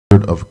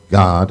of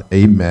God,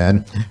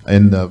 amen,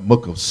 in the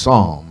book of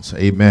Psalms,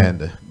 amen,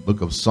 the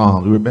book of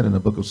Psalms. We've been in the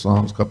book of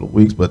Psalms a couple of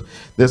weeks, but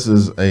this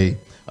is a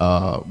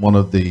one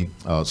of the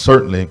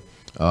certainly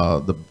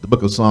the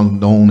book of Psalms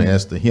known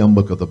as the hymn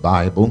book of the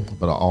Bible,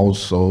 but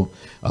also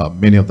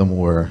many of them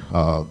were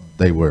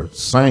they were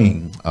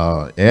sang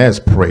as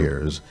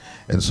prayers,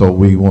 and so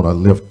we want to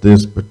lift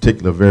this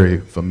particular very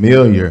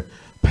familiar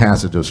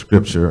passage of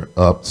scripture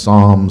up,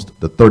 Psalms,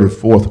 the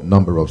 34th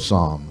number of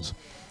Psalms.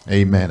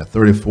 Amen. The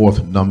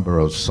 34th number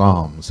of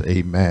Psalms.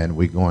 Amen.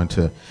 We're going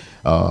to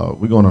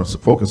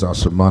focus our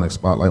sermonic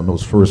spotlight on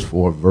those first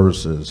four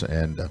verses.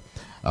 And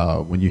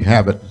when you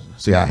have it,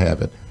 see, I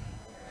have it.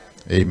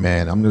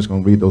 Amen. I'm just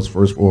going to read those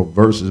first four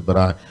verses, but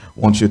I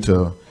want you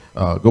to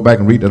go back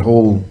and read that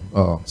whole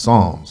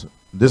Psalms.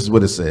 This is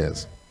what it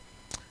says.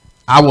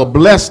 I will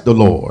bless the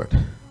Lord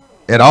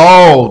at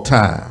all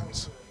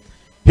times.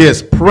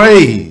 His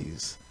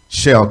praise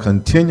shall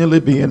continually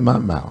be in my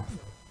mouth.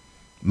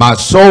 My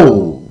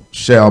soul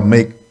shall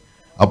make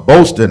a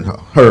boast in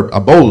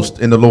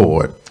the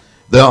Lord.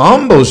 The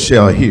humble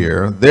shall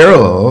hear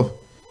thereof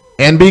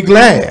and be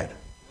glad.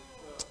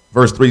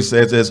 Verse 3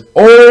 says this,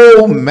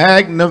 oh,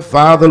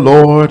 magnify the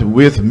Lord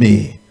with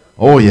me.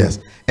 Oh, yes.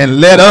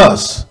 And let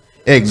us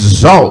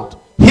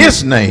exalt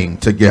his name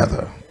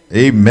together.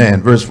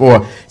 Amen. Verse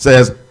 4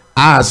 says,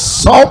 I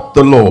sought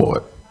the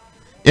Lord.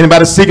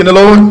 Anybody seeking the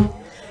Lord?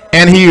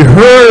 And he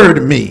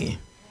heard me,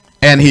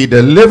 and he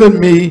delivered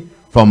me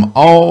from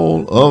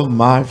all of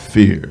my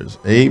fears.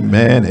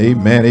 Amen,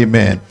 amen,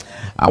 amen.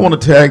 I want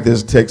to tag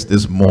this text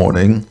this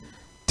morning.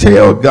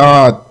 Tell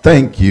God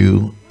thank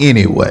you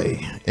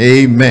anyway.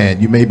 Amen.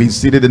 You may be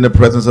seated in the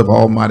presence of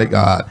Almighty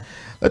God.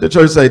 Let the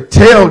church say,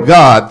 tell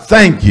God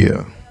thank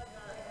you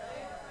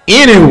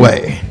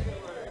anyway.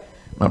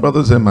 My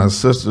brothers and my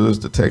sisters,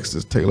 the text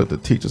is tailored to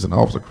teachers and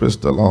officer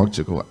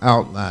Christological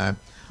outline.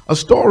 A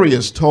story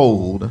is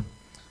told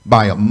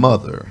by a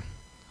mother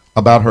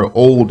about her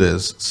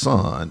oldest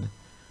son,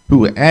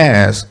 who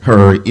asked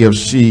her if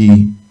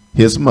she,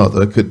 his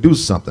mother, could do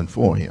something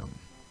for him.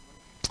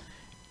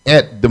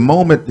 At the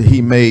moment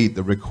he made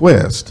the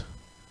request,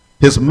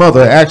 his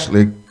mother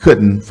actually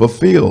couldn't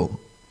fulfill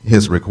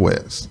his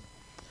request.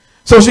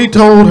 So she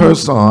told her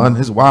son,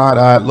 his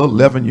wide-eyed little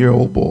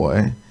 11-year-old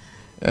boy,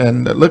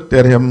 and looked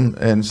at him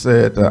and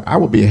said, I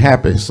would be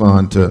happy,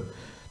 son, to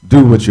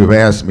do what you've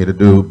asked me to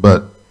do,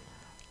 but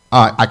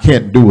I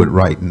can't do it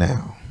right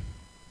now.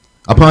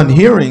 Upon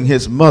hearing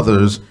his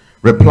mother's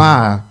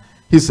reply,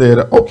 he said,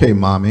 okay,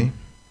 mommy,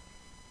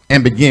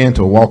 and began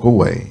to walk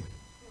away.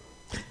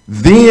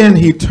 Then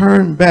he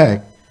turned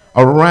back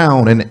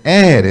around and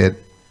added,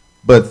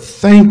 but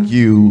thank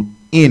you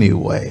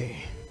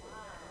anyway.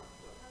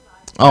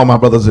 Oh, my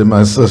brothers and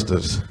my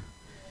sisters,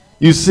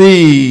 you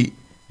see,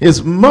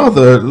 his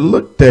mother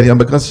looked at him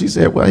because she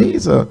said, well,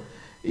 he's a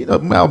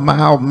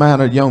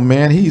mild-mannered young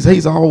man.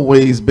 He's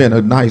always been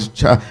a nice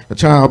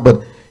child,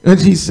 but and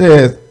she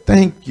said,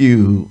 thank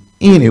you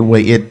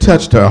anyway. It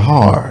touched her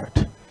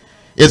heart.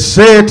 It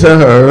said to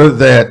her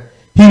that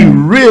he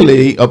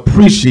really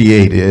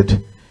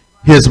appreciated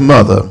his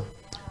mother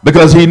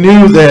because he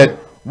knew that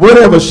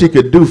whatever she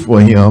could do for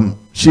him,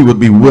 she would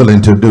be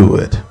willing to do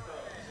it.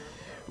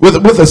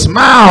 With a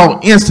smile,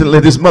 instantly,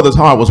 this mother's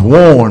heart was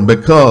warmed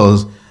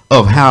because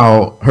of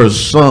how her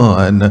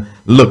son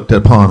looked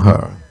upon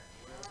her.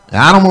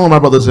 I don't know, my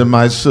brothers and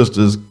my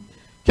sisters,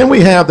 can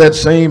we have that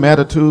same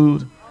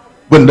attitude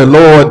when the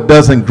Lord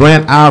doesn't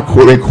grant our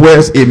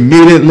request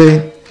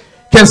immediately?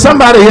 Can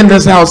somebody in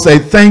this house say,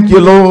 thank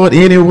you, Lord,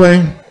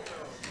 anyway?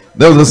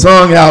 There was a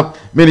song out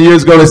many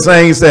years ago that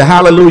sang, said,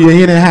 hallelujah,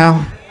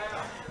 anyhow.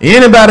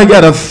 Anybody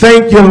got to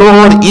thank you,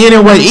 Lord,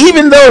 anyway,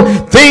 even though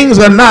things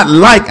are not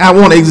like I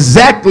want,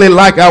 exactly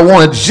like I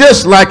wanted,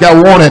 just like I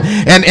wanted.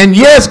 And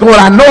yes, God,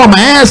 I know I'm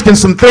asking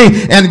some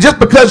things, and just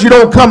because you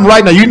don't come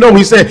right now, you know,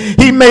 he said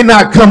he may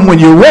not come when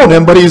you want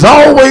him, but he's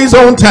always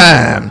on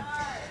time.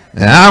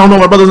 And I don't know,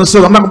 my brothers and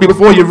sisters, I'm not going to be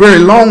before you very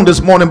long this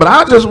morning, but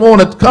I just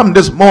want to come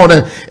this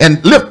morning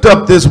and lift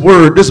up this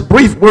word, this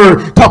brief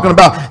word talking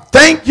about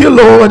thank you,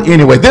 Lord,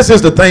 anyway. This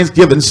is the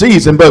Thanksgiving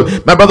season,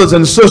 but my brothers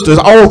and sisters,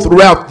 all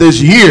throughout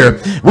this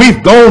year,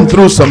 we've gone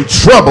through some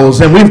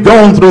troubles and we've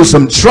gone through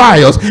some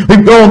trials.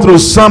 We've gone through,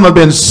 some have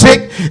been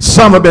sick,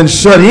 some have been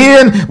shut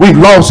in, we've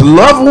lost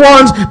loved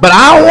ones, but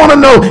I want to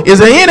know, is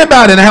there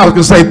anybody in the house who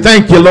can say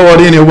thank you,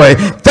 Lord, anyway?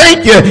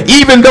 Thank you,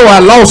 even though I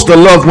lost a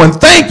loved one.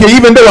 Thank you,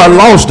 even though I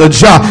lost a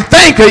job.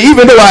 Thank you,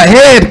 even though I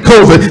had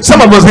COVID.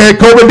 Some of us had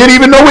COVID, didn't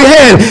even know we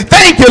had it.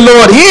 Thank you,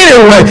 Lord,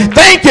 anyway.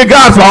 Thank you,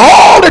 God, for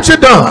all that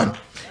you've done.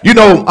 You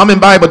know, I'm in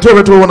Bible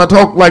territory when I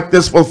talk like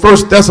this. For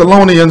 1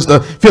 Thessalonians, the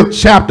 5th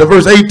chapter,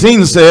 verse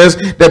 18 says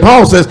that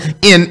Paul says,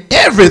 in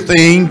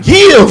everything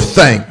give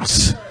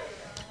thanks,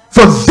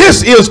 for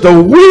this is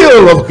the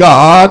will of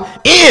God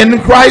in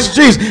Christ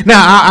Jesus.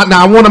 Now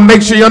I want to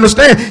make sure you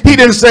understand. He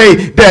didn't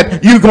say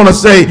that you're going to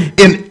say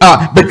in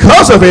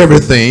because of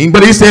everything,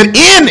 but he said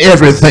in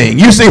everything.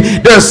 You see,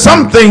 there's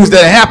some things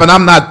that happen.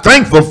 I'm not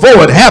thankful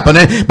for it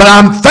happening, but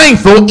I'm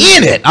thankful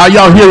in it. Are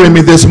y'all hearing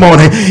me this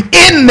morning?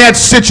 In that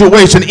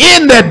situation,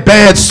 in that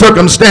bad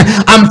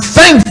circumstance, I'm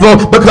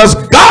thankful because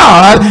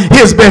God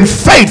has been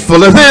faithful.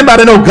 Does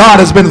anybody know God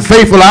has been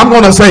faithful? I'm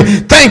going to say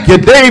thank you.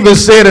 David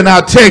said in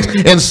our text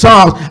in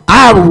Psalms,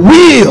 I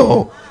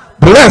will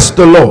bless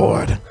the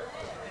Lord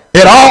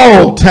at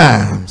all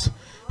times.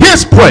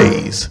 His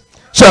praise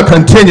shall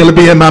continually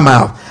be in my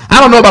mouth. I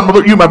don't know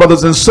about you, my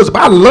brothers and sisters,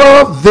 but I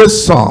love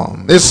this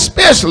psalm,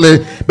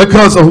 especially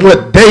because of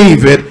what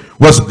David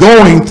was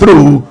going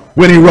through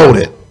when he wrote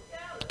it.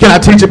 Can I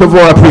teach it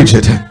before I preach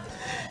it?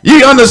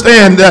 You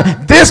understand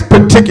that this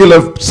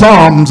particular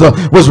Psalms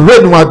was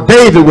written while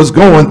David was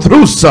going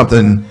through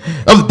something.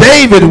 Of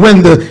David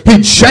when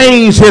he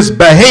changed his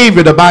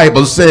behavior, the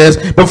Bible says,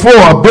 before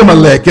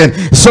Abimelech, and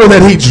so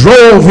that he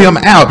drove him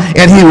out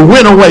and he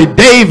went away.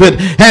 David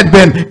had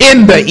been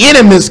in the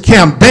enemy's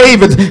camp.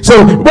 David,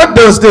 so what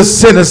does this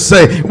sentence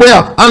say?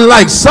 Well,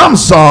 unlike some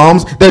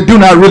Psalms that do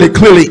not really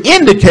clearly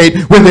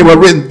indicate when they were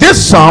written, this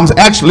Psalms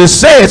actually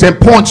says and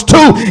points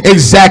to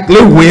exactly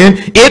when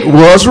it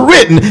was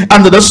written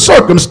under the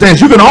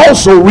circumstance. You can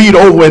also read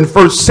over in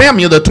 1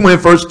 Samuel, the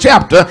 21st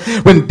chapter,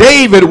 when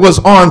David was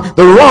on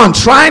the run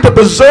trying to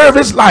preserve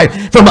his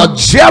life from a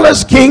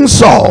jealous King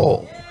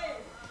Saul.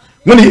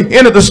 When he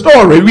entered the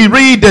story, we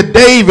read that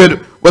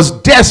David was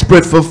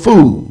desperate for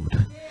food.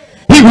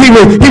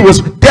 He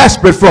was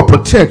desperate for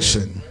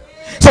protection.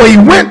 So he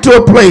went to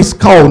a place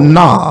called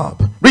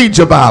Nob. Read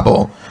your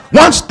Bible.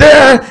 Once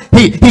there,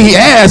 he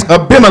asked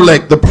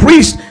Abimelech, the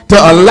priest, to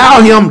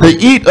allow him to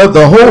eat of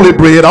the holy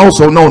bread,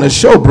 also known as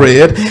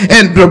showbread,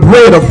 and the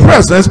bread of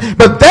presence,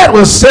 but that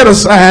was set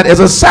aside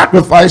as a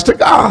sacrifice to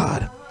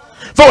God.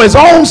 For his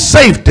own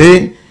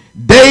safety,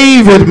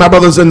 David, my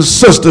brothers and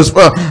sisters,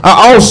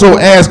 also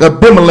asked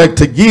Abimelech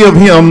to give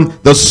him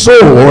the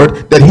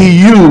sword that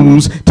he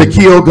used to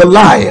kill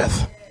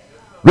Goliath.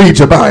 Read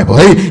your Bible.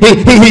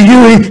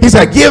 He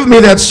said, give me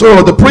that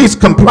sword. The priest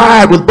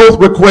complied with both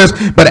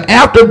requests, but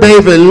after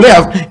David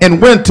left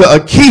and went to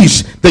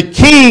Achish, the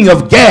king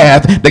of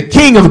Gath,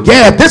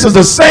 this is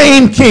the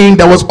same king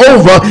that was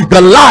over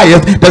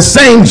Goliath, the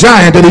same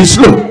giant that he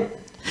slew.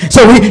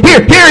 So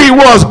here he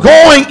was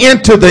going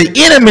into the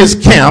enemy's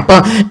camp,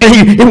 and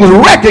he was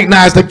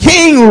recognized. The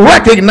king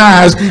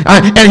recognized,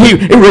 and he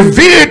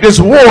revered this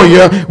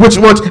warrior, which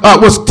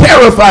was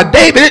terrified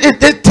David.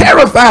 It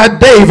terrified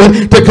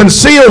David to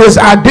conceal his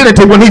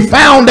identity when he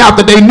found out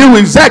that they knew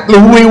exactly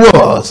who he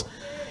was.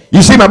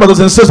 You see, my brothers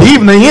and sisters,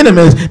 even the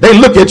enemies, they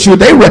look at you,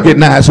 they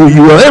recognize who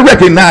you are. They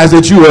recognize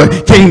that you are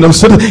a kingdom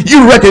citizen.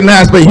 You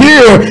recognize, but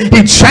here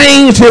he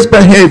changed his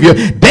behavior.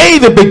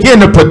 David began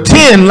to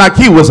pretend like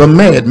he was a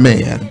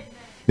madman.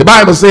 The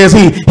Bible says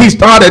he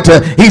started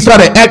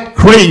to act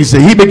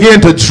crazy. He began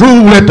to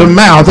drool at the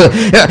mouth.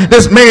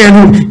 This man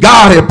who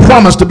God had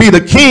promised to be the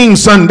king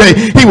someday,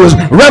 he was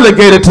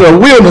relegated to the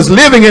wilderness,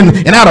 living in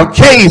and out of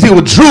caves. He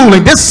was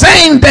drooling. This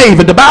same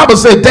David, the Bible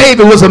said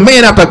David was a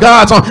man after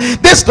God's own.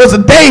 This was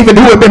a David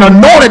who had been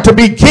anointed to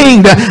be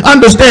king. To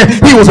understand,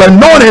 he was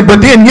anointed,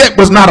 but then yet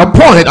was not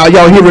appointed. Are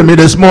y'all hearing me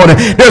this morning?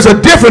 There's a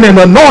difference in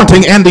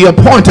anointing and the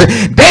appointed.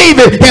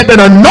 David had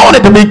been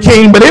anointed to be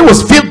king, but it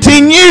was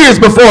 15 years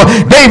before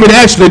David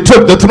actually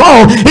took the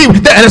throne.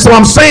 And so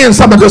I'm saying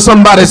something to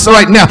somebody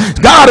right now.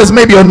 God has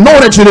maybe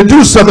anointed you to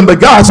do something,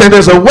 but God said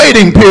there's a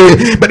waiting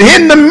period. But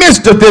in the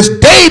midst of this,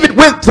 David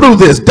went through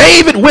this.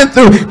 David went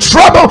through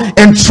trouble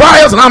and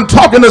trials, and I'm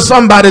talking to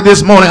somebody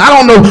this morning. I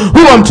don't know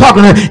who I'm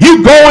talking to.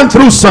 You going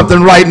through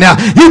something right now.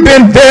 You've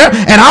been there,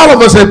 and all of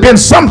us have been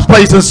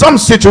someplace in some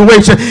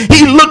situation.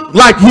 He looked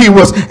like he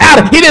was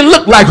he didn't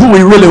look like who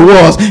he really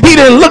was. He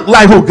didn't look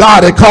like who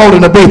God had called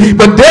him to be.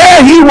 But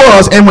there he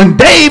was, and when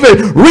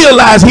David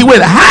realized he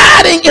went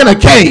hiding in a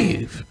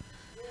cave,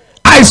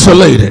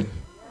 isolated.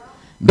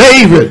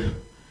 David,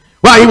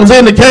 while he was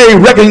in the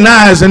cave,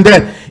 recognizing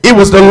that it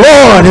was the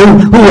Lord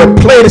who had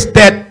placed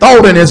that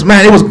thought in his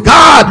mind. It was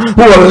God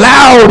who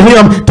allowed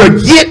him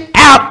to get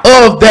out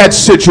of that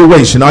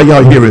situation. Are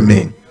y'all hearing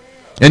me?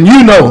 And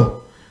you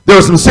know, there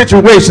were some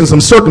situations,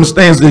 some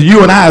circumstances that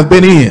you and I have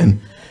been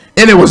in,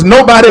 and it was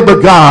nobody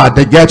but God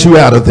that got you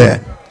out of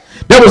that.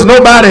 There was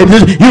nobody.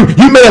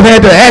 You may have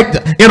had to act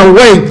in a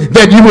way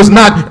that you was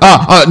not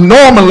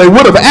normally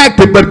would have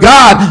acted, but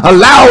God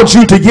allowed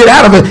you to get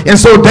out of it. And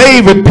so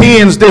David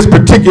pens this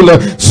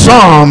particular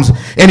Psalms,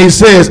 and he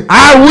says,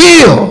 I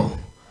will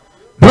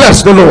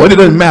bless the Lord. It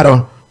doesn't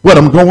matter what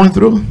I'm going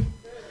through.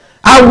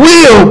 I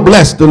will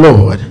bless the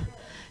Lord.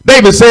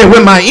 David said,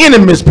 when my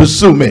enemies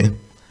pursue me,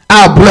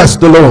 I'll bless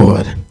the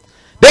Lord.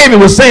 David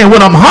was saying,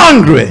 when I'm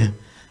hungry,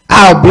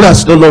 I'll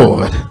bless the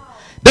Lord.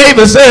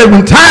 David said,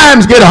 when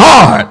times get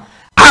hard,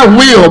 I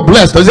will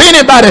bless. Does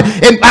anybody,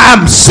 and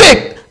I'm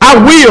sick, I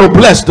will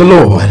bless the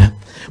Lord.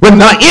 When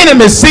my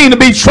enemies seem to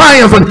be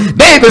triumphant,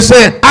 David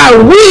said, I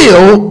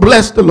will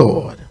bless the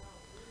Lord.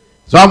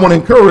 So I want to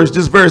encourage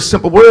this very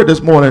simple word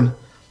this morning.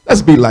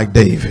 Let's be like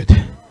David.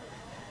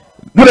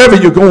 Whatever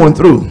you're going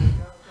through,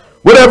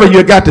 whatever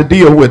you got to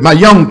deal with, my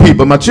young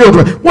people, my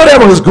children,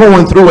 whatever is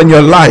going through in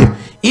your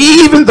life,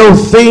 even though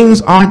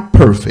things aren't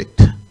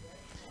perfect,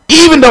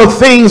 even though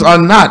things are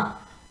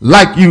not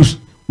like you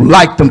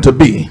like them to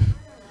be.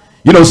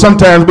 You know,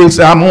 sometimes we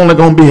say, I'm only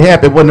going to be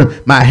happy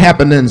when my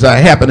happenings are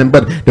happening.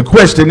 But the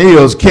question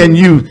is, can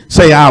you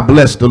say, I'll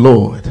bless the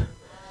Lord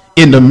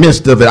in the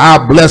midst of it?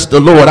 I'll bless the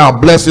Lord. I'll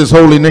bless his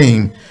holy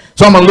name.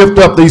 So I'm going to lift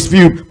up these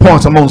few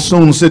points. I'm going to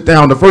soon sit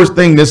down. The first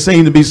thing that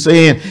seems to be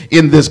saying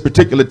in this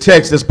particular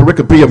text, this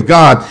pericope of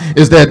God,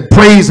 is that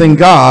praising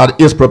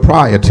God is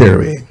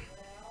proprietary.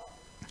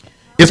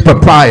 It's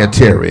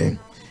proprietary,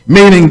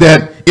 meaning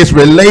that it's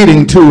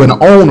relating to an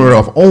owner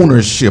of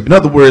ownership. In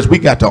other words, we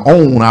got to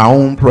own our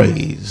own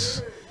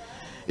praise.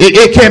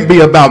 It can't be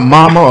about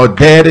mama or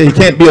daddy. It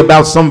can't be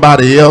about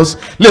somebody else.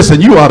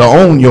 Listen, you ought to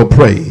own your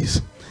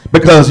praise,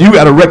 because you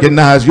got to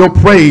recognize your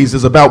praise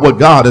is about what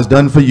God has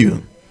done for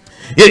you.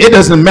 It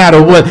doesn't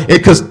matter what,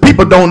 because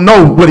people don't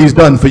know what he's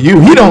done for you.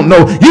 You don't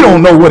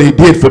know what he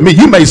did for me.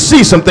 You may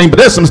see something, but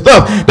there's some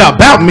stuff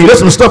about me. There's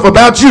some stuff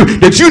about you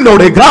that you know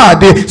that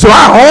God did. So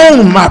I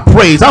own my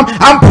praise.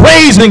 I'm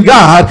praising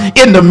God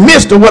in the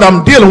midst of what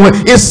I'm dealing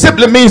with. It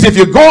simply means if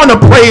you're going to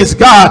praise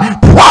God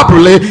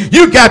properly,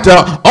 you got to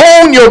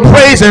own your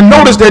praise. And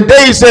notice that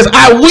Dave says,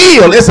 I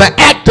will. It's an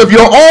act of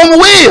your own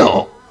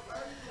will.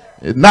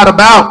 It's not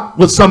about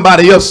what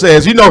somebody else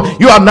says. You know,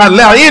 you ought not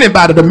allow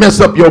anybody to mess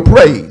up your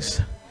praise.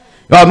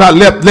 You ought not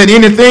let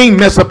anything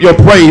mess up your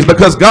praise,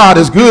 because God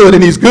is good,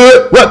 and he's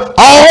good what?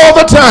 All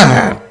the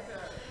time.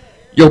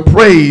 Your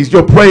praise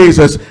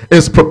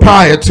is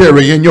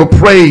proprietary, and your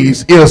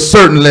praise is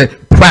certainly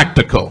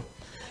practical.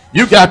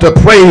 You got to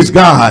praise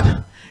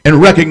God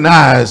and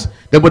recognize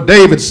that what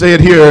David said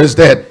here is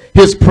that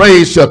his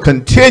praise shall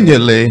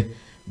continually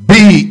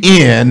be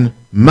in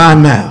my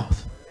mouth.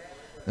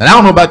 And I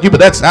don't know about you,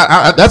 but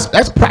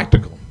that's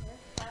practical.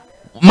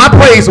 My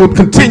praise will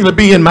continually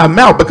be in my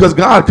mouth because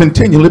God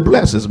continually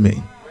blesses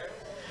me.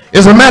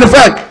 As a matter of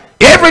fact,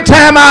 every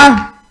time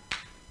I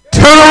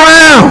turn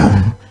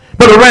around,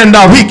 Brother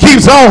Randolph, he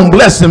keeps on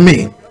blessing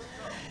me.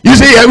 You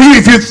see,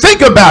 if you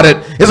think about it,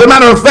 as a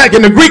matter of fact,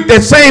 in the Greek,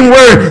 that same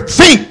word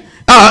think,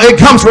 it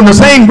comes from the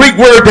same Greek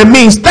word that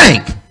means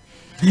thank.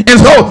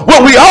 And so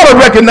what we ought to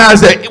recognize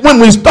that when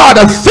we start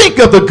to think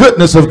of the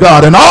goodness of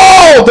God and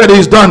all that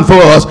he's done for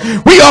us,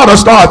 we ought to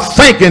start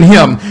thanking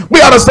him.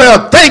 We ought to say,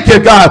 oh, thank you,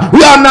 God.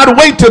 We ought not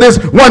wait till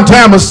this one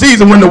time of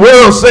season when the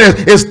world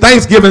says it's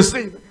Thanksgiving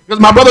season.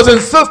 Because my brothers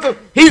and sisters,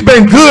 he's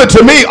been good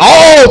to me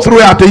all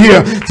throughout the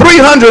year.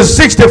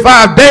 365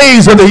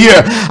 days of the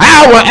year,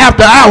 hour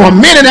after hour,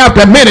 minute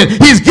after minute,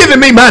 he's giving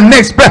me my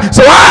next breath.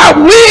 So I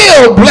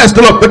will bless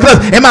the Lord, because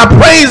and my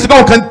praise is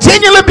going to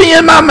continually be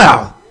in my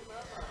mouth.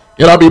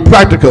 It ought to be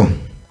practical.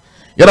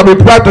 It ought to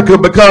be practical,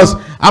 because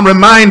I'm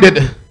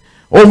reminded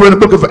over in the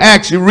book of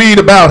Acts, you read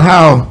about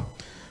how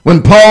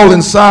when Paul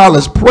and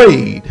Silas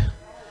prayed,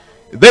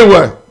 they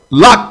were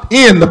locked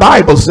in, the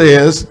Bible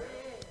says,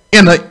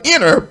 in an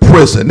inner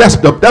prison. That's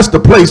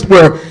the place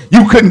where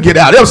you couldn't get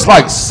out. It was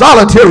like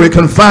solitary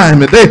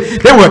confinement. They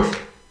were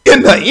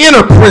in the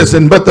inner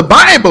prison, but the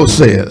Bible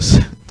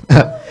says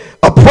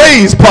a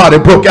praise party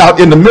broke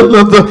out in the middle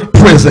of the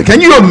prison.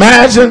 Can you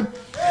imagine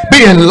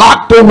being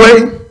locked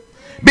away?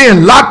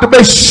 Being locked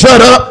away, shut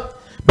up,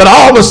 but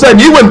all of a sudden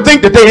you wouldn't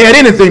think that they had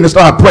anything to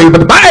start praying. But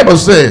the Bible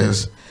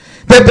says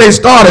that they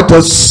started to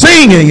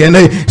singing and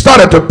they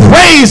started to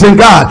praising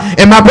God.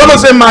 And my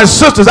brothers and my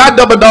sisters, I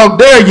double dog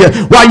dare you,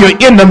 while you're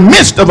in the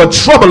midst of a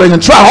troubling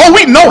and trial, oh,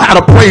 we know how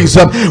to praise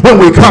him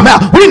when we come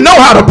out. We know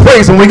how to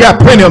praise him when we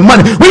got plenty of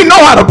money. We know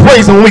how to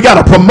praise him when we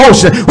got a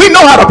promotion. We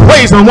know how to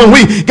praise him when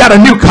we got a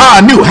new car,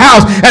 a new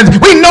house,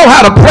 and we know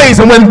how to praise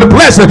him when the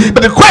blessing.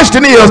 But the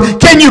question is,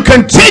 can you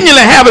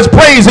continually have his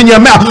praise in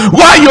your mouth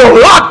while you're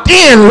locked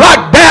in,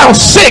 locked down,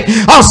 sick,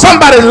 or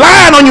somebody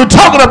lying on you,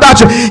 talking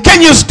about you? Can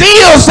you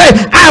still say,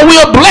 I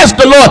will bless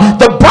the Lord?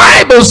 The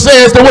Bible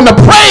says that when the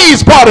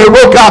praise party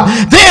broke out,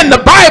 then the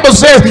Bible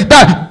says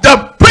that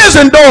the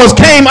prison doors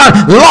came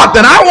unlocked.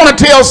 And I want to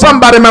tell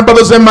somebody, my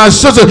brothers and my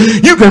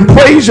sisters, you can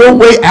praise your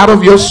way out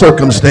of your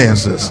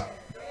circumstances.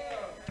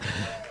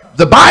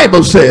 The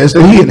Bible says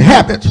that he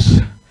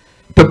inhabits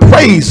the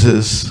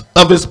praises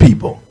of his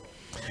people,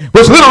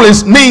 which literally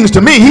means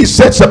to me he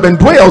sets up and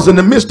dwells in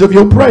the midst of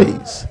your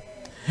praise.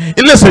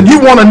 And listen,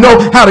 you want to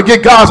know how to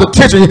get God's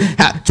attention,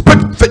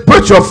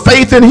 put your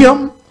faith in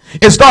him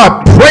and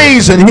start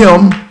praising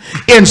him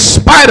in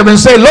spite of, and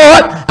say,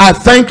 Lord, I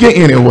thank you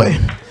anyway.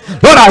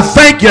 Lord, I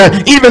thank you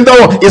even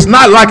though it's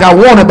not like I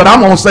want it, but I'm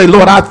going to say,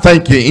 Lord, I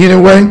thank you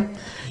anyway.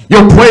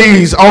 Your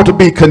praise ought to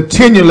be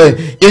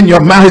continually in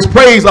your mouth. His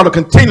praise ought to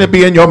continually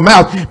be in your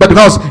mouth. But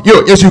because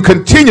as you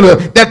continually,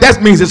 that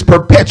means it's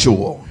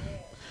perpetual.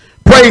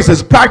 Praise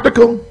is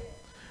practical,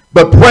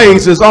 but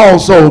praise is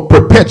also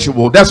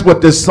perpetual. That's what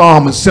this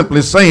psalm is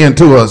simply saying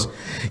to us.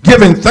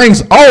 Giving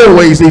thanks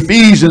always,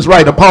 Ephesians,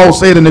 right? Paul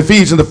said in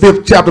Ephesians, the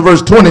 5th chapter,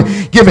 verse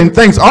 20, giving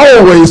thanks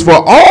always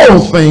for all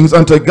things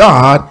unto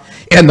God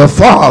and the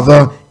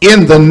Father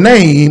in the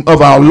name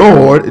of our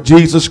Lord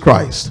Jesus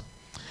Christ.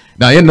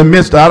 Now, in the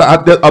midst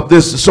of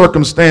this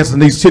circumstance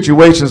and these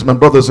situations, my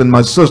brothers and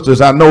my sisters,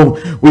 I know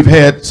we've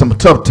had some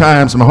tough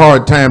times, some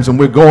hard times, and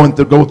we're going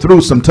to go through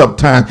some tough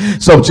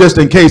times. So just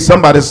in case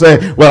somebody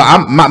say,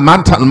 well,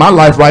 my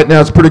life right now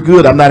is pretty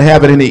good, I'm not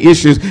having any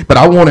issues, but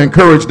I want to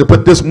encourage you to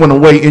put this one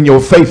away in your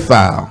faith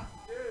file.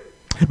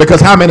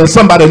 Because how many of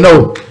somebody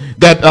know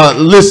that,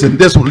 listen,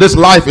 this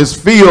life is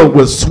filled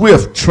with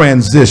swift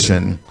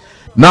transition.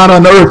 Not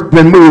on earth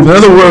been moved. In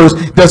other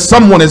words, there's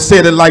someone that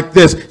said it like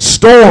this: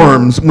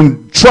 storms,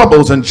 when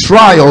troubles and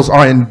trials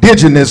are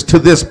indigenous to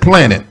this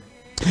planet.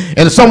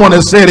 And someone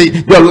has said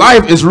it, your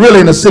life is really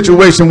in a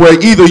situation where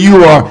either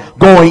you are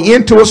going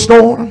into a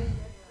storm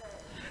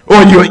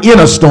or you're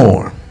in a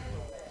storm.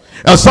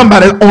 Or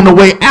somebody on the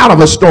way out of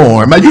a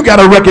storm. Now you got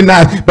to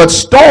recognize, but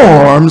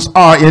storms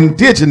are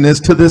indigenous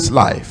to this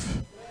life.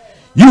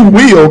 You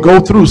will go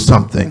through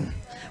something.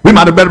 We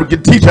might have better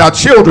teach our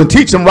children,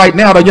 teach them right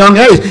now at a young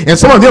age. And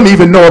some of them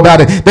even know about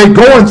it. They're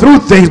going through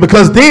things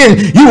because then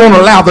you won't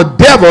allow the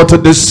devil to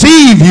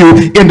deceive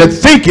you into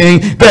thinking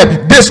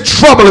that this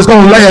trouble is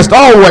going to last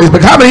always.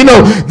 But how many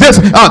know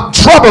this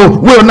trouble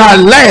will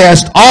not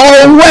last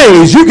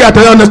always? You got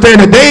to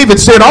understand that David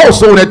said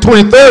also in that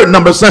 23rd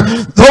number,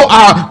 though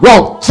I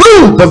walk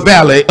through the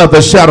valley of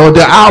the shadow of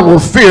death, I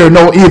will fear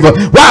no evil.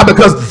 Why?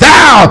 Because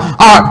thou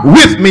art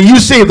with me.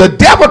 You see, the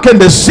devil can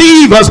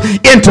deceive us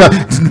into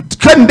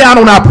cutting down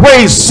on our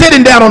praise,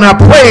 sitting down on our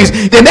praise,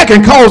 then that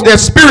can cause that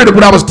spirit of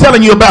what I was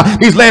telling you about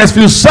these last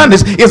few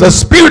Sundays, is a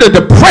spirit of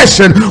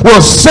depression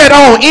will set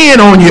on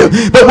you.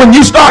 But when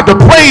you start to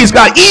praise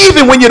God,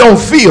 even when you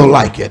don't feel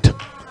like it.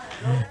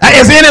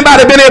 Has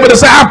anybody been able to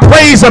say, I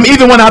praise him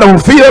even when I don't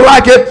feel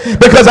like it,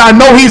 because I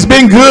know he's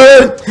been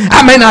good?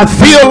 I may not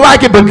feel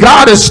like it, but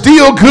God is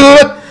still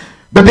good.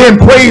 But then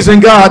praising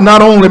God,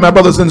 not only, my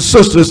brothers and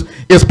sisters,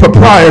 is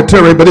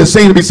proprietary, but it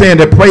seems to be saying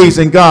that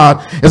praising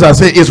God, as I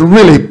say, is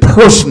really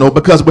personal,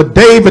 because what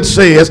David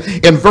says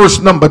in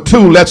verse number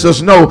 2 lets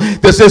us know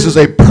this is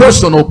a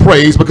personal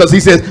praise, because he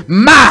says,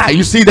 my,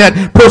 you see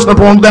that personal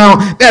pronoun down,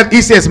 that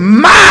he says,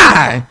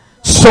 my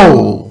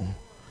soul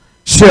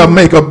shall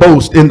make a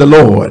boast in the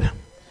Lord.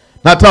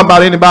 Not talking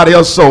about anybody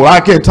else's soul. I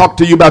can't talk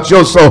to you about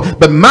your soul,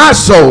 but my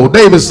soul,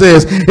 David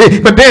says,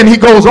 but then he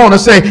goes on to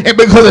say,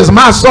 because it's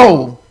my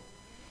soul,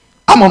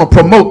 I'm going to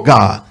promote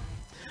God.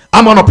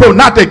 I'm going to promote,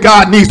 not that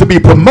God needs to be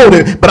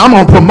promoted, but I'm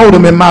going to promote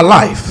him in my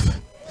life.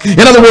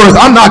 In other words,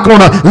 I'm not going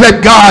to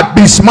let God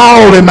be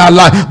small in my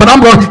life, but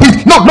I'm going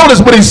to, notice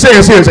what he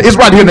says here. It's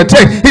right here in the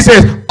text. He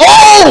says,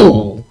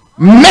 oh,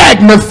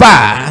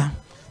 magnify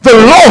the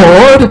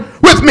Lord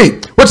with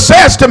me. Which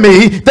says to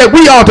me that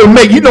we ought to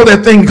make, you know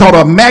that thing called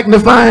a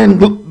magnifying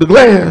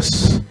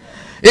glass.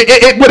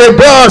 What it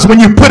does when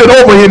you put it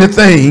over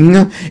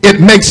anything, it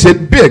makes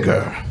it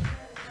bigger.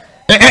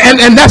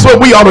 And that's what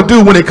we ought to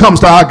do when it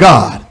comes to our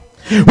God.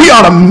 We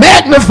ought to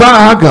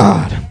magnify our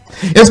God.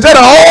 Instead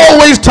of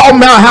always talking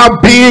about how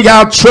big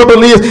our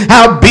trouble is,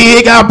 how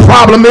big our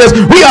problem is,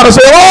 we ought to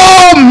say,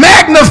 oh,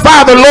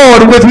 magnify the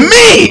Lord with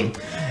me.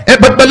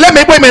 But let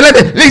me, wait a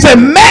minute. He said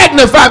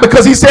magnify,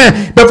 because he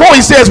said, before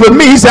he says with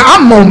me, he said,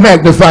 I'm going to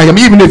magnify him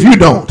even if you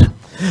don't.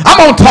 I'm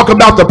going to talk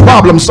about the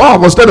problem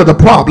solver instead of the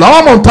problem.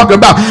 I'm going to talk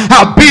about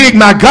how big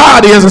my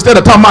God is instead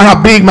of talking about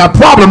how big my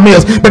problem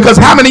is. Because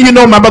how many of you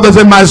know, my brothers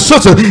and my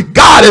sisters,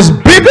 God is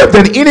bigger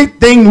than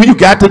anything you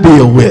got to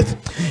deal with.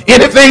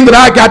 Anything that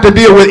I got to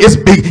deal with is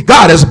big.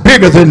 God is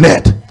bigger than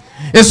that.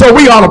 And so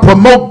we ought to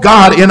promote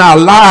God in our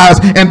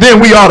lives, and then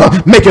we ought to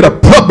make it a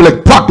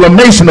public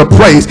proclamation of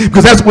praise,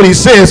 because that's what he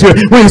says here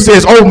when he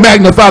says, oh,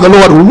 magnify the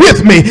Lord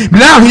with me.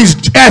 Now he's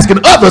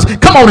asking others,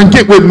 come on and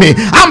get with me.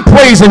 I'm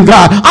praising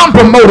God. I'm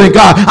promoting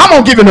God. I'm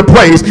going to give him the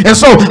praise. And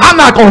so I'm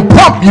not going to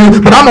pump you,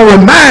 but I'm going to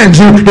remind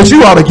you that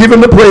you ought to give him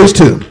the praise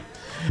too,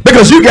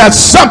 because you got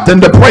something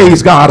to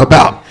praise God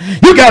about.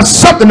 You got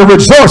something to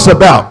rejoice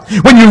about.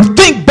 When you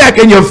think back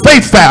in your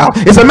faith file,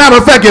 as a matter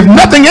of fact, if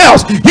nothing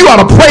else, you ought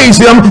to praise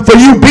him for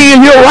you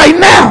being here right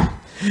now.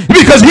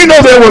 Because you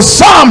know there was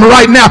some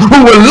right now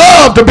who would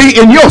love to be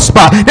in your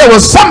spot. There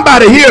was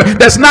somebody here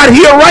that's not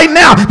here right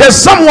now. There's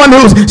someone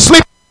who's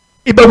sleeping.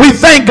 But we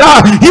thank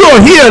God you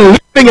are here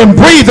living and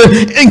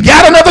breathing and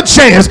got another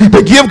chance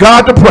to give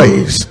God the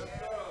praise.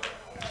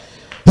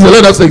 So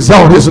let us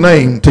exalt his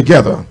name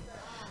together.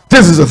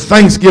 This is a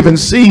Thanksgiving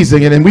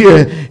season, and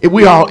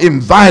we are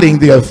inviting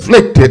the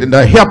afflicted and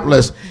the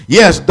helpless.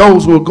 Yes,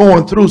 those who are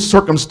going through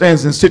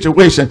circumstances and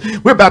situations.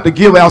 We're about to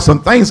give out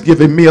some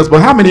Thanksgiving meals, but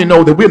how many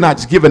know that we're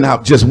not giving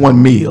out just one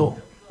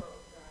meal?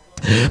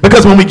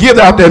 Because when we give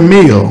out that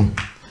meal,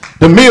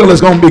 the meal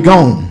is going to be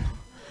gone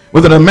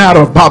within a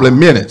matter of probably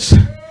minutes.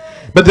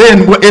 But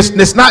then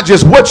it's not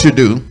just what you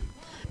do,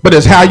 but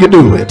it's how you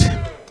do it.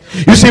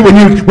 You see, when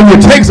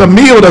you take a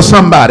meal to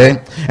somebody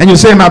And you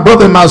say, my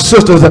brother and my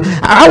sisters,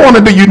 I want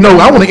to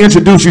I want to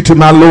introduce you to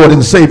my Lord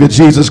and Savior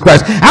Jesus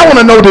Christ. I want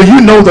to know, do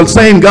you know the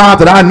same God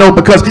that I know?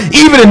 Because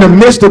even in the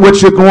midst of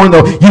what you're going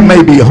through, you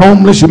may be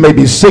homeless, you may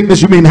be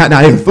sickness, you may not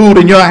have food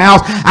in your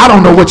house. I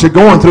don't know what you're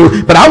going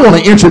through, but I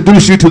want to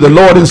introduce you to the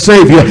Lord and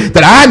Savior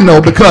that I know,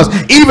 because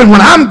even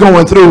when I'm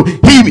going through,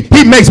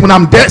 when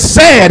I'm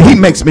sad, he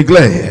makes me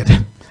glad.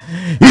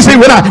 You see,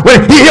 when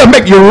he'll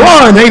make you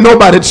run, ain't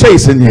nobody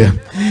chasing you.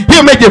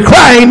 He'll make you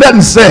cry, ain't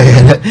nothing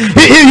sad.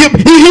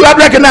 I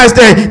recognize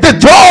that the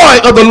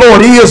joy of the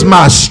Lord is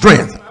my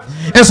strength.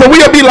 And so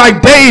we'll be like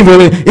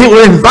David. He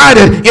was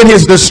invited in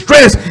his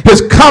distress,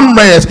 his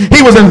comrades. He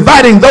was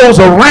inviting those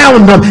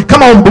around him. Come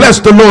on, bless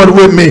the Lord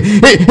with me.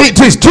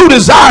 His two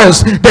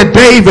desires that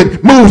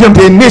David moved him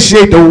to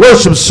initiate the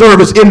worship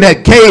service in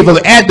that cave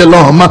of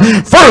Adullam.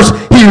 First,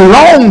 he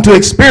longed to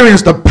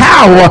experience the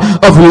power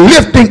of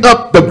lifting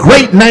up the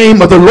great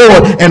name of the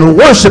Lord and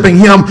worshiping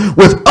him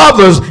with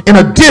others in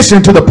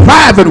addition to the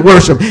private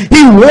worship.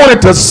 He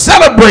wanted to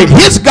celebrate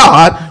his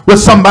God with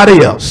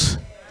somebody else.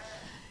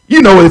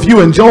 You know, if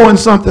you're enjoying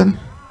something,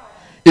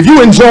 if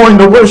you're enjoying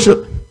the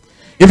worship,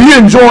 if you're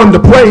enjoying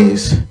the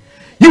praise,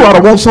 you ought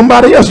to want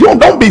somebody else.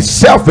 Don't be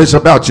selfish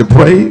about your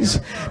praise.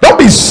 Don't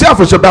be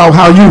selfish about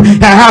how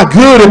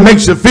good it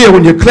makes you feel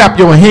when you clap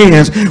your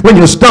hands, when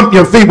you stump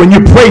your feet, when you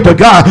pray to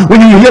God,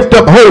 when you lift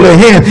up holy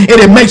hands, and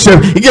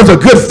it gives a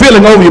good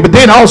feeling over you. But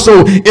then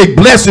also it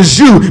blesses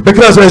you,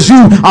 because as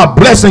you are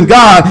blessing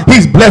God,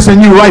 he's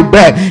blessing you right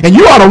back. And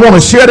you ought to want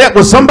to share that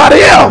with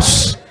somebody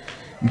else.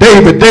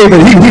 David,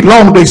 he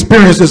longed to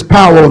experience this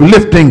power of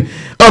lifting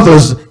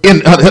others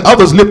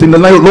lifting the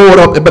Lord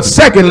up. But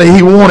secondly,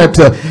 he wanted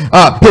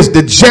his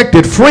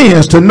dejected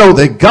friends to know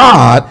that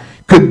God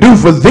could do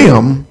for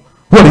them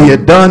what he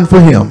had done for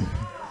him.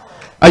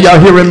 Are y'all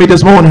hearing me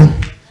this morning?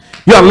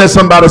 You ought to let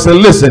somebody say,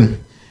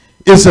 listen,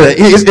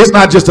 it's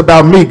not just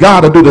about me.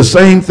 God will do the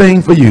same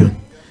thing for you.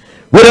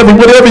 Whatever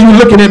you're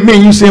looking at me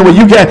and you saying, well,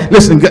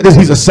 listen,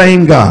 he's the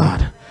same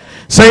God.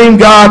 Same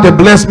God that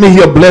blessed me,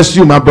 he'll bless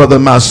you, my brother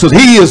and my sister.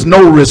 He is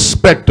no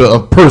respecter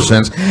of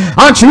persons.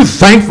 Aren't you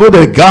thankful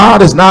that God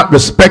is not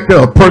respecter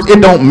of persons?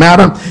 It don't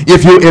matter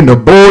if you're in the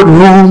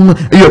boardroom,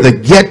 you're the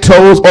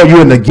ghettos, or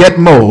you're in the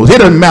ghetmos.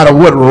 It doesn't matter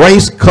what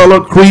race, color,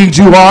 creed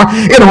you are.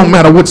 It don't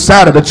matter what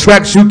side of the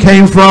tracks you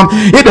came from.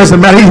 It doesn't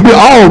matter. We're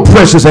all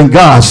precious in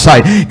God's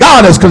sight.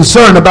 God is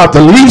concerned about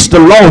the least, the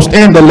lost,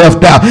 and the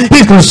left out.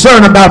 He's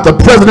concerned about the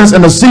presidents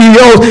and the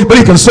CEOs, but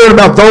he's concerned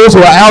about those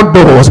who are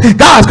outdoors.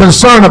 God's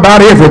concerned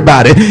about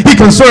everybody. He's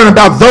concerned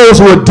about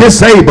those who are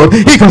disabled.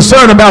 He's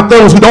concerned about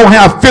those who don't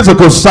have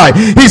physical sight.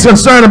 He's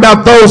concerned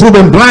about those who've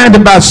been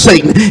blinded by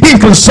Satan. He's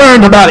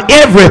concerned about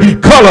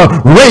every color,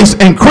 race,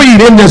 and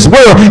creed in this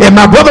world. And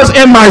my brothers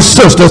and my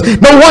sisters,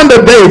 no wonder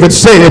David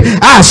said,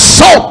 I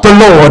sought the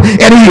Lord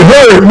and he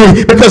heard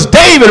me, because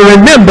David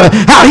remembered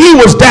how he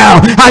was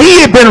down, how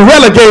he had been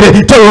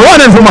relegated to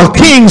running from a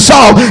King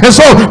Saul. And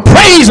so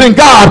praising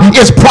God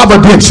is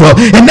providential.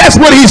 And that's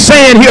what he's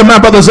saying here,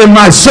 my brothers and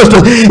my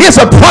sisters. It's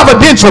a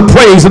providential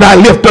praise that I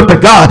lift up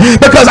to God,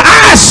 because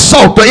I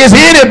sought the, is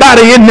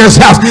anybody in this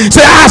house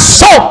say, I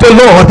sought the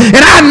Lord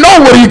and I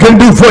know what he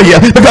can do for you,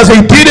 because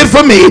he did it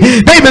for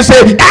me. David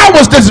said, I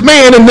was this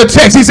man in the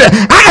text. He said,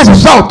 I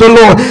sought the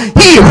Lord.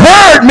 He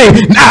heard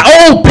me. Now,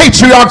 old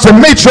patriarchs and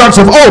matriarchs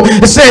of old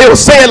say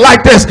it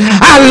like this: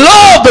 I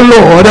love the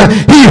Lord.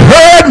 He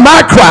heard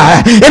my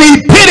cry and he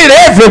pitied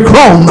every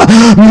groan.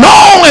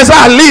 Long as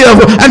I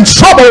live and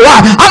trouble,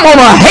 I'm going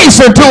to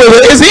hasten to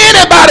it. Is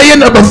anybody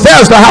in the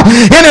Bethesda house?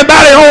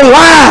 Anybody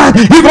online?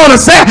 You're going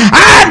to say,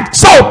 I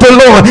sought the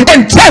Lord,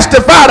 and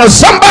testify to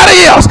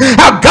somebody else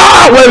how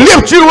God will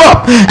lift you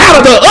up out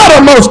of the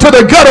uttermost to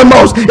the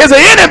guttermost. Is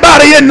there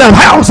anybody in the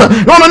house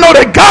going to know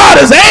that God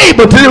is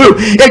able to do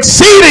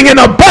exceeding and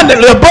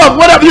abundantly above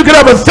whatever you could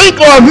ever think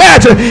or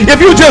imagine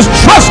if you just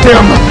trust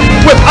him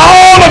with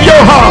all of your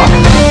heart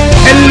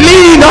and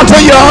lean unto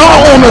your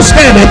own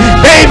understanding?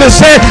 David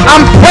said,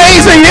 I'm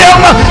praising him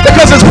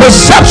because it's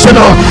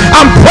perceptional.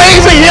 I'm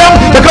praising him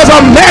because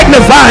I'm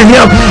magnifying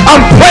him.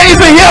 I'm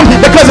praising him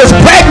because it's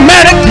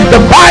pragmatic.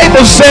 The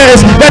Bible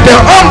says that the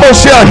humble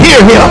shall hear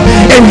him,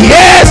 and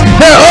yes,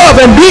 thereof,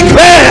 and be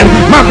glad.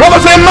 My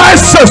brothers and my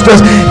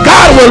sisters,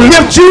 God will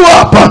lift you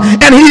up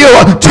and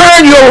he'll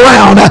turn you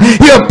around.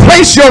 He'll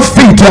place your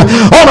feet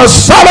on a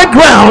solid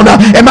ground.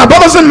 And my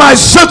brothers and my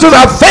sisters,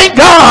 I thank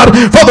God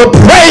for the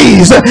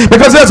praise,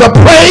 because there's a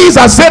praise.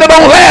 I said it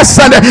on last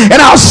Sunday and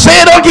I'll say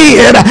it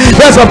again.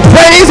 There's a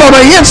praise on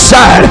the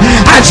inside.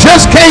 I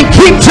just can't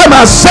keep to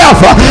myself.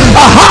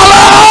 A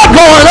holler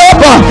going up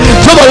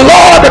to the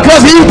Lord,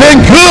 because he's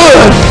been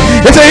good.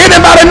 Is there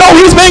anybody know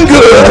he's been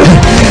good?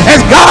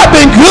 Has God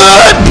been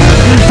good?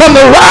 From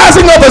the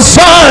rising of the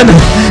sun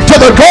to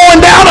the going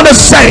down of the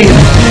same,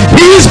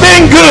 he's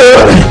been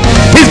good.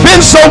 He's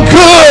been so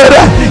good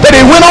that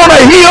he went on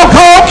a hill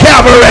called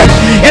Calvary,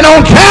 and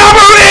on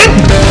Calvary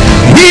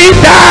he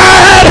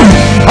died.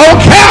 On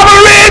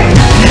Calvary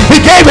he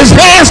gave his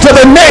hands to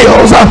the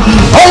nails.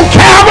 On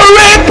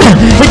Calvary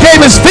he gave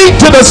his feet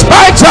to the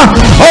spikes.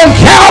 On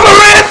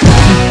Calvary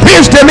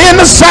pierced him in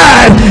the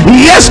side.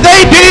 Yes,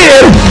 they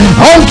did.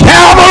 On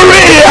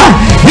Calvary,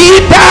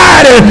 he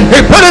died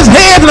and put his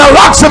hands in the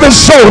rocks of his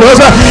shoulders.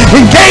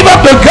 He gave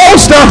up the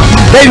ghost.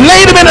 They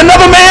laid him in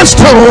another man's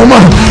tomb,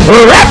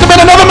 wrapped him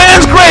in another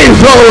man's grave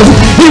clothes.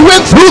 He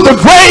went through the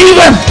grave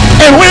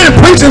and went and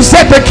preached and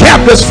set the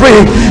captives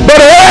free.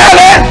 But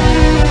early,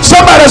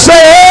 somebody say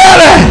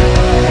early,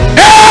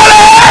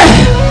 early.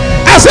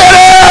 I said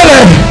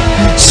early.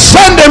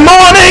 Sunday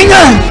morning,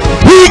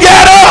 he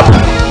got up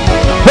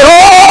with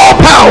all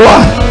power.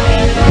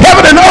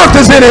 Heaven and earth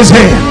is in his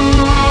hand.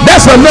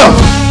 That's enough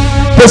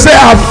to say,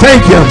 I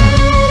thank him.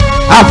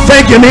 I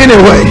thank him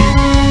anyway.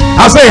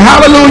 I say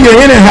hallelujah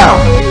anyhow,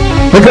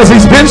 because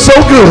he's been so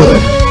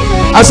good.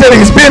 I said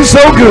he's been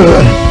so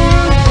good.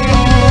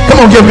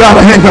 Come on, give God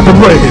a hand clap of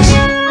praise.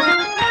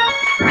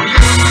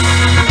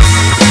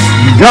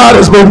 God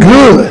has been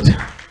good.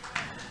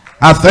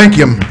 I thank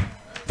him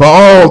for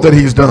all that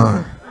he's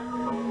done.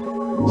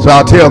 So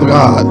I'll tell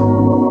God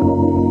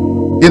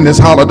in this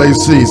holiday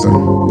season,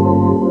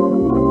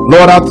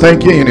 Lord, I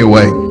thank you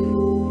anyway.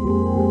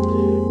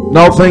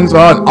 No, things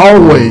aren't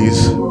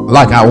always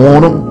like I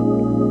want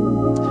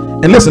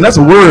them. And listen, that's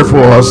a word for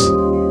us.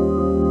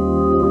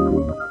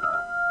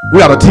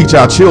 We ought to teach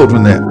our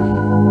children that.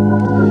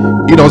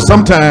 You know,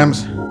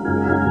 sometimes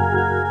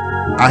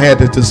I had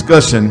this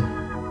discussion.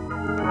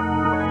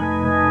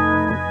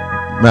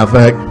 Matter of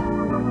fact,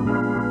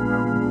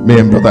 me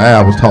and Brother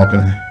Al was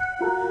talking.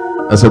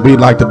 I said, we'd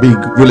like to be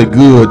really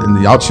good,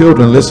 and our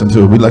children listen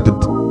to it. We'd like to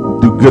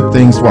do good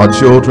things for our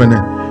children,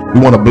 and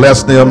we want to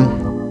bless them.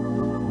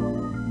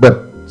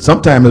 But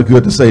sometimes it's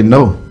good to say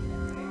no.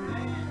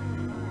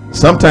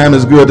 Sometimes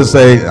it's good to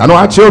say, I know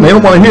our children, they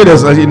don't want to hear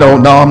this. You know,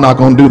 no, I'm not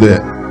going to do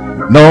that.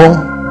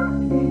 No.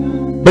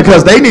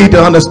 Because they need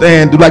to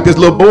understand, like this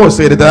little boy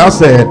said that I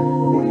said,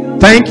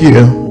 thank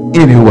you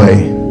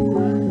anyway.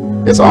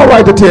 It's all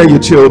right to tell your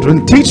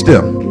children, teach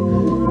them.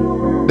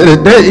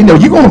 You know,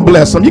 you're going to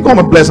bless them. You're going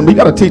to bless them. But you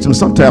got to teach them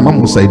sometime. I'm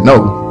going to say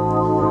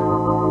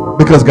no.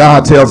 Because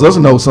God tells us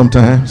no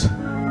sometimes.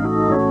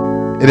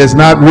 It is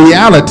not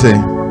reality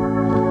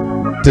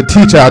to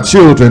teach our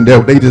children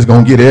that they just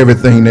going to get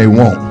everything they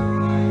want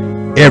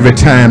every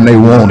time they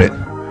want it.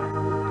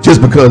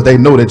 Just because they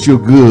know that you're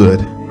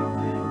good.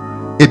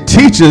 It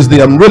teaches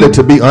them really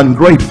to be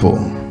ungrateful.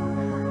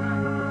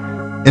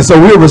 And so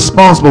we're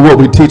responsible for what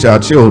we teach our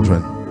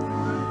children.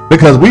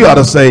 Because we ought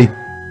to say,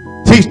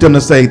 teach them to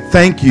say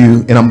thank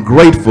you and I'm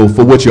grateful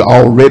for what you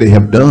already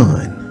have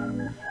done.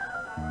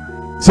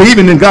 So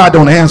even if God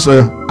don't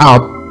answer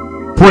our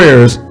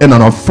prayers in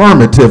an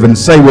affirmative and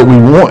say what we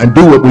want and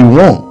do what we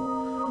want,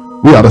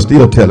 we ought to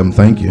still tell him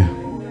thank you.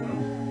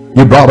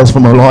 You brought us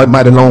from a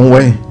mighty long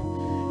way.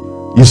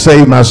 You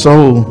saved my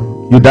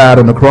soul. You died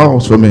on the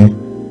cross for me.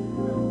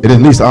 And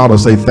at least I ought to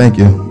say thank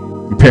you.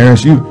 Your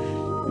parents, you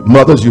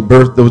mothers, you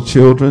birthed those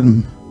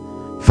children.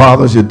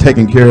 Fathers, you're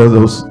taking care of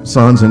those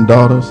sons and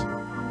daughters.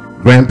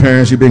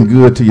 Grandparents, you've been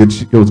good to your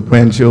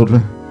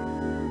grandchildren.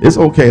 It's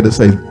okay to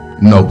say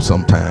no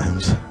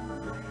sometimes.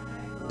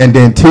 And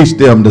then teach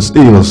them to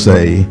still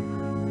say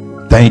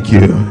thank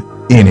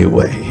you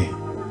anyway.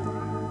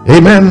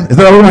 Amen. Is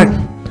that all right?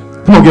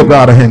 Come on, give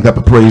God a hand clap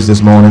of praise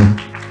this morning.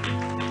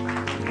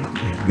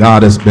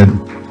 God has been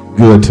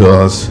good to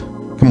us.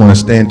 Come on and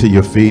stand to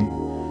your feet.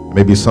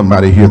 Maybe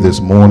somebody here this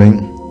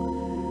morning,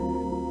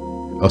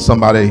 or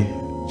somebody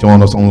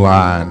join us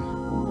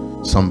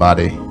online,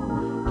 somebody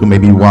who may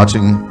be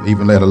watching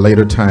even at a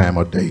later time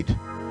or date.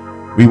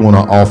 We want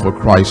to offer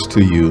Christ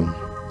to you.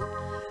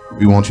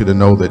 We want you to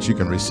know that you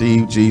can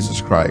receive Jesus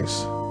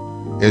Christ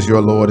as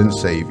your Lord and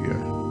Savior.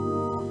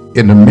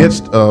 In the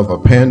midst of a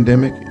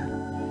pandemic,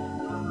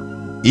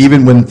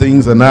 even when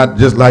things are not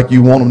just like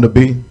you want them to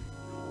be,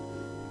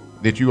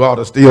 that you ought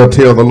to still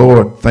tell the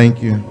Lord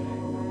thank you,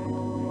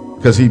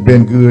 because he's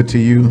been good to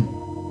you.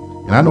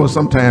 And I know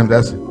sometimes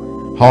that's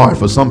hard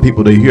for some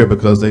people to hear,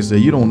 because they say,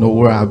 you don't know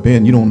where I've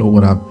been, you don't know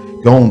what I've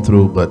gone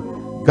through, but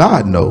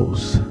God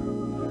knows,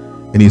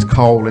 and he's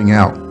calling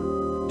out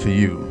to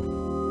you.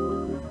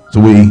 So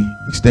we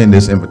extend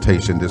this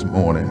invitation this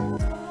morning.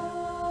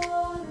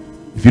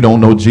 If you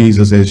don't know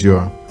Jesus as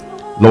your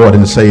Lord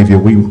and Savior,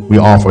 we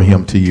offer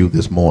him to you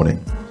this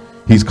morning.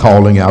 He's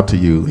calling out to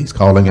you. He's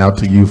calling out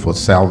to you for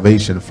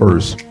salvation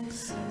first.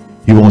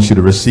 He wants you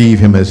to receive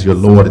him as your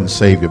Lord and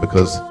Savior,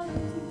 because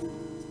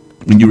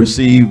when you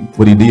receive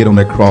what he did on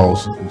that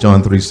cross,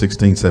 John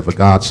 3:16 said, for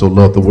God so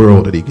loved the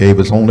world that he gave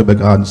his only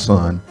begotten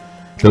son,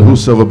 that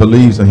whosoever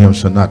believes in him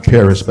shall not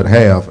perish but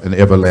have an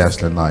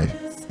everlasting life.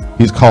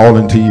 He's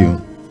calling to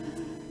you.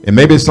 And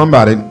maybe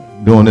somebody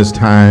during this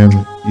time,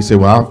 you say,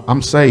 well,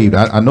 I'm saved.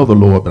 I know the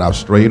Lord, but I've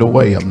strayed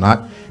away. I'm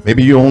not.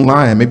 Maybe you're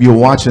online. Maybe you're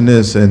watching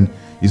this and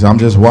you say, I'm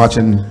just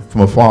watching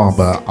from afar.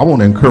 But I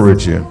want to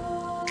encourage you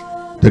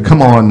to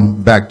come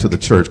on back to the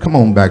church. Come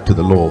on back to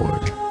the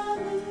Lord.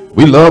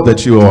 We love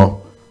that you are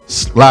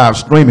live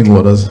streaming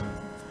with us.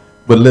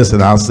 But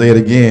listen, I'll say it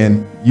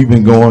again. You've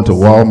been going to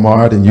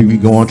Walmart and you've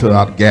been going to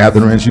our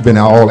gatherings. You've been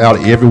all out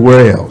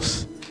everywhere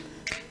else.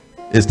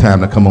 It's time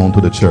to come on to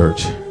the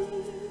church.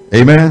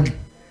 Amen.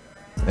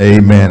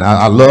 Amen.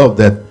 I love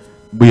that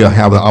we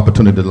have the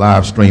opportunity to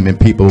live stream in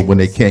people when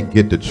they can't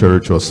get to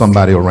church or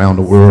somebody around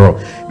the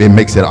world. It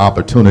makes it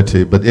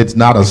opportunity, but it's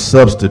not a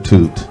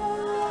substitute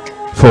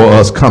for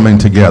us coming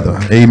together.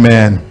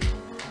 Amen.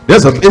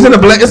 It's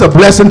a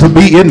blessing to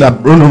be in the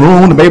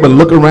room, to be able to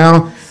look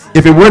around.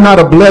 If it were not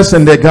a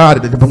blessing that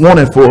God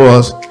wanted for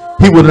us,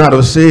 he would not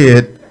have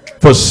said,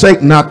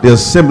 forsake not the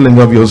assembling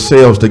of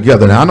yourselves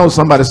together. Now, I know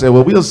somebody said,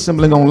 well, we're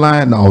assembling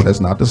online. No, that's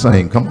not the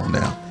same. Come on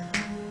now.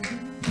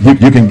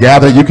 You can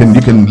gather, you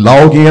can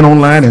log in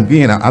online. And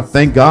again, I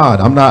thank God.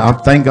 I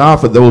thank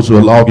God for those who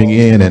are logging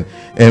in,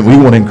 and we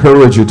want to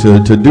encourage you to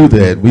do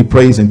that. We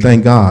praise and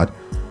thank God.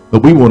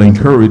 But we want to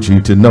encourage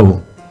you to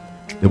know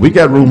that we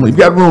got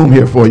room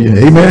here for you.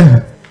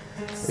 Amen.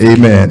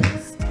 Amen.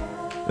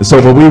 And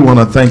so, but we want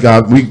to thank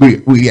God.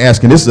 We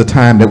asking, this is a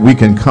time that we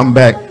can come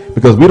back,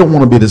 because we don't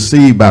want to be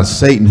deceived by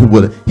Satan, he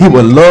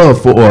would love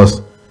for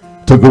us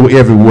to go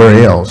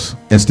everywhere else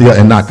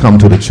and not come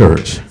to the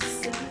church.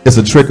 It's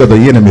a trick of the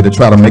enemy to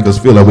try to make us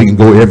feel like we can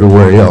go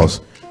everywhere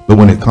else. But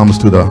when it comes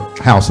to the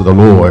house of the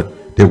Lord,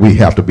 that we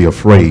have to be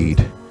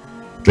afraid,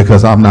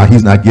 because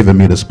he's not giving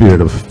me the spirit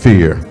of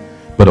fear,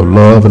 but of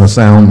love and a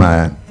sound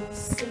mind.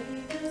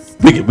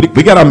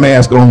 We got our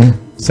mask on.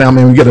 Sound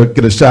man, we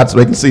get a shot so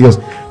they can see us.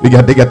 They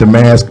got the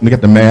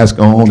mask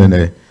on,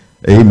 and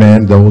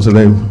amen. Those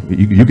are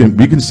you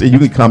can see, you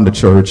can come to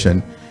church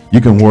and you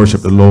can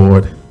worship the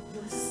Lord.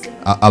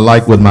 I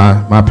like what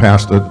my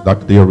pastor,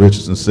 Dr. D.L.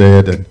 Richardson,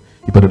 said, and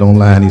he put it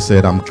online. He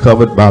said, I'm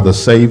covered by the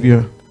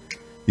Savior.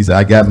 He said,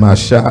 I got my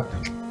shot.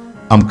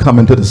 I'm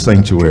coming to the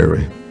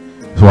sanctuary.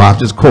 So I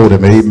just quote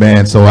him,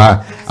 amen. So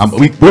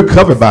we're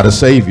covered by the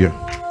Savior.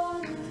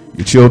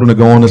 Your children are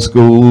going to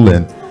school,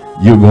 and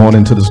you're going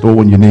into the store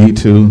when you need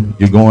to.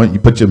 You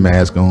put your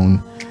mask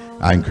on.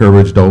 I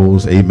encourage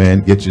those,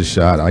 amen, get your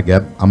shot.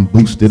 I'm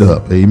boosted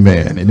up,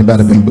 amen.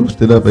 Anybody been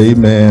boosted up?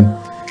 Amen.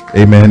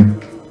 Amen.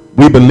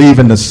 We believe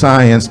in the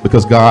science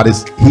because God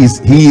he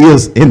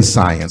is in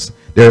science.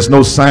 There's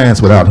no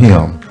science without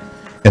him.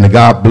 And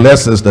God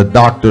blesses the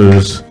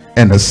doctors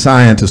and the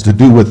scientists to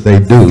do what they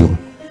do.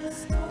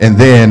 And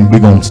then we're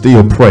going to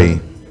still pray,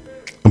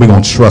 and we're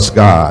going to trust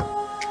God.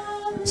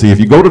 See,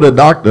 if you go to the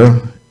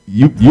doctor,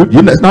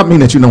 it's not mean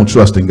that you don't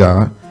trust in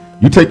God.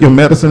 You take your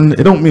medicine,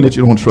 it don't mean that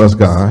you don't trust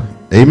God.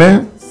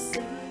 Amen.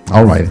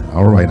 All right.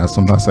 Now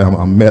somebody say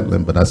I'm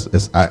meddling, but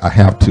I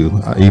have to.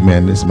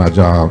 Amen. This is my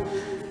job.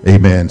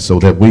 Amen. So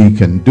that we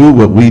can do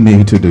what we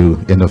need to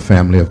do in the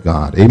family of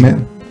God.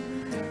 Amen.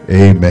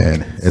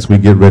 Amen. As we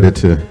get ready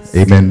to,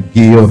 amen,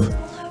 give,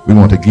 we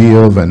want to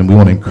give, and we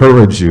want to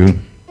encourage you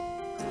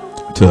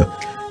to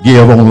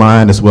give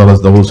online as well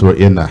as those who are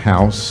in the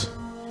house.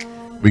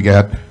 We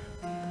got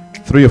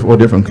 3 or 4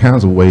 different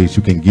kinds of ways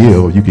you can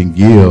give. You can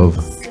give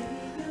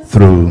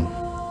through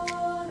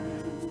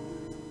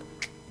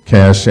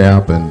Cash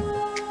App and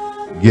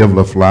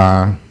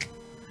Givelify.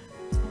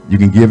 You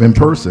can give in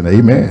person.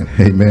 Amen.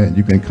 Amen.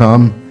 You can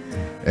come,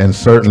 and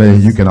certainly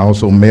you can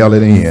also mail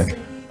it in.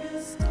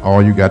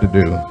 All you got to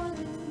do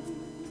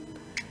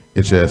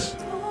is just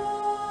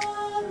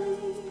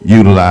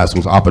utilize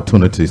those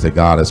opportunities that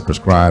God has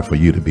prescribed for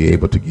you to be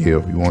able to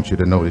give. We want you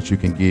to know that you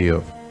can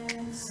give.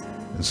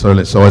 And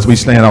certainly, so as we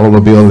stand all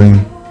over the building,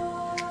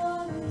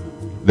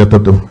 lift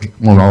up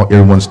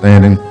everyone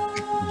standing.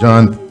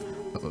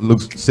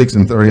 Luke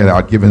 6:30,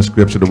 our given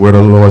scripture, the word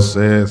of the Lord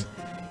says,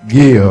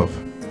 give,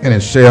 and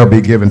it shall be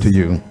given to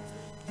you.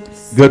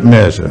 Good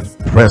measure,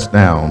 pressed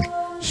down,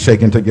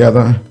 shaken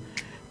together,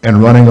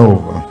 and running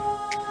over,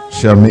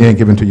 shall men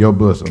give into your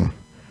bosom.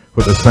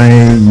 With the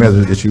same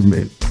measure that you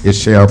made, it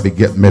shall be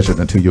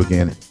measured unto you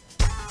again.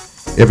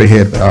 Every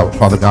head bowed.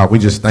 Father God, we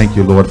just thank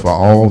you, Lord, for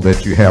all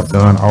that you have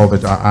done, all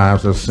that our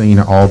eyes have seen,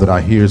 all that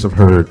our ears have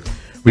heard.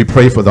 We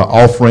pray for the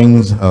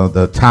offerings,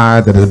 the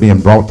tithe that is being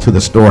brought to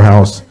the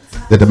storehouse,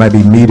 that there may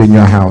be meat in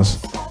your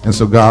house. And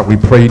so, God, we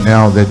pray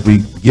now that we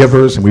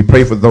givers, and we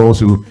pray for those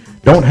who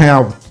don't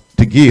have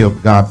to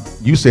give. God,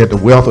 you said the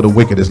wealth of the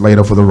wicked is laid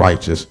up for the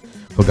righteous.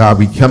 So, God,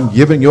 we come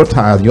giving your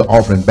tithe, your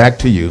offering back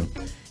to you.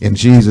 In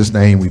Jesus'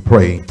 name we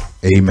pray.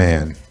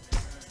 Amen.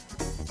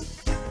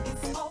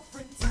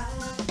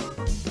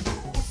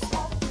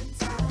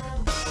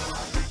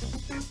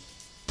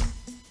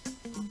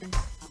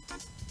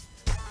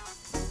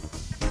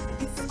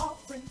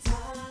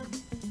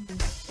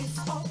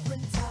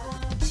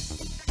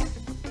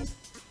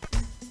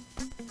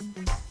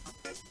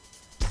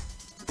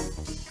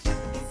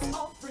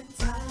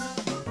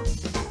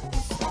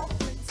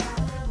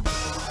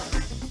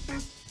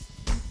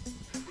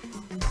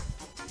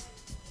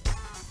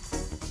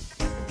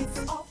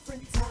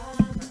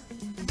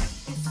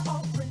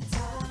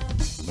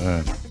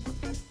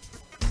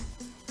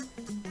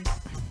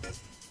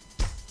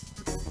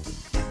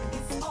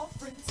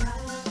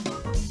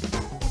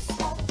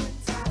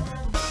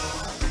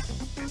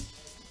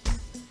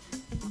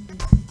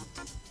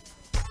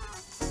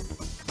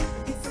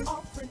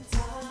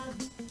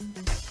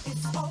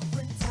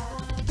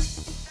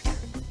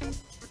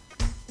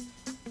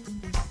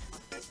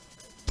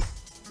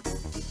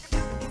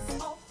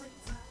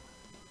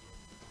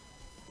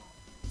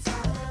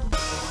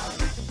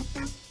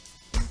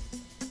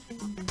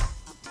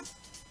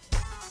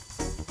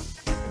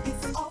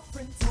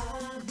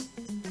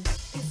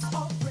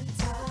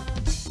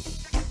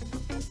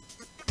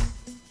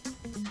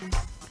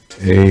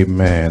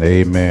 Amen.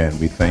 Amen.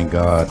 We thank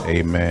God.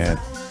 Amen.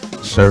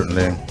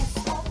 Certainly,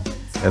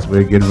 as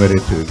we're getting ready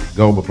to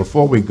go. But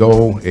before we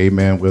go,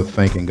 amen, we're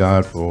thanking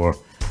God for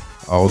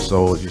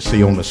also, as you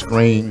see on the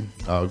screen,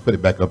 put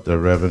it back up there,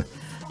 Reverend.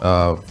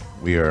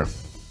 We are,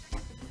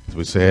 as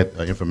we said,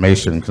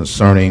 information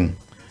concerning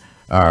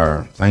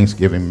our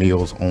Thanksgiving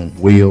meals on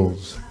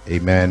wheels.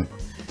 Amen.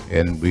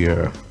 And we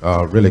are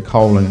really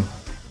calling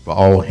for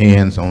all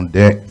hands on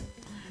deck.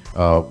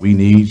 We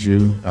need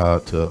you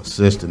to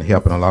assist and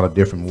help in a lot of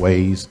different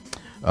ways.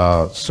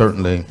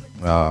 Certainly,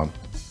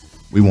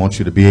 we want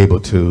you to be able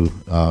to,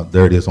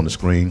 there it is on the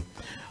screen,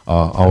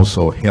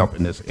 also help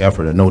in this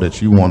effort and know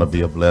that you want to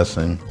be a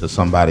blessing to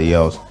somebody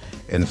else.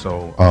 And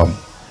so,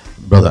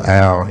 Brother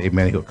Al,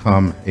 amen, he'll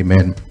come,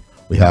 amen.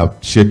 We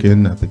have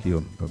chicken. I think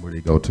where did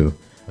he go to?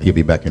 He'll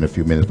be back in a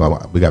few minutes,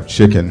 but we got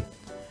chicken,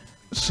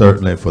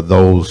 certainly for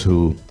those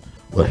who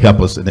will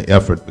help us in the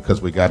effort,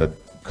 because we got to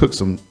cook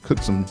some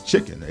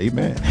chicken.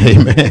 Amen.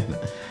 Amen.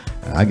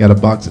 I got a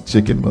box of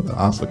chicken. Mother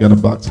also got a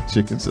box of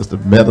chicken. Sister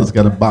Meadows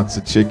got a box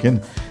of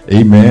chicken.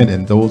 Amen.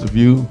 And those of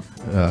you,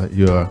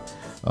 you're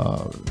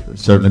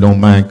certainly don't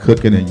mind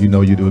cooking, and you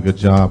know you do a good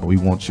job. But we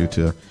want you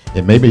to,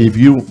 and maybe if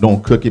you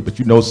don't cook it, but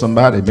you know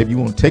somebody, maybe you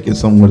want to take it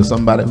somewhere to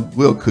somebody who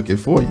will cook it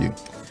for you.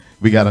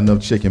 We got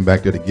enough chicken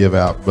back there to give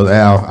out. Brother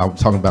Al, I was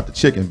talking about the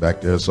chicken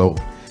back there, so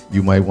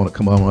you might want to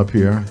come on up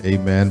here.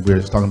 Amen. We're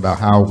just talking about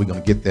how we're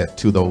going to get that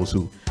to those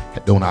who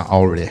don't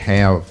already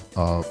have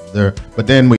there. But then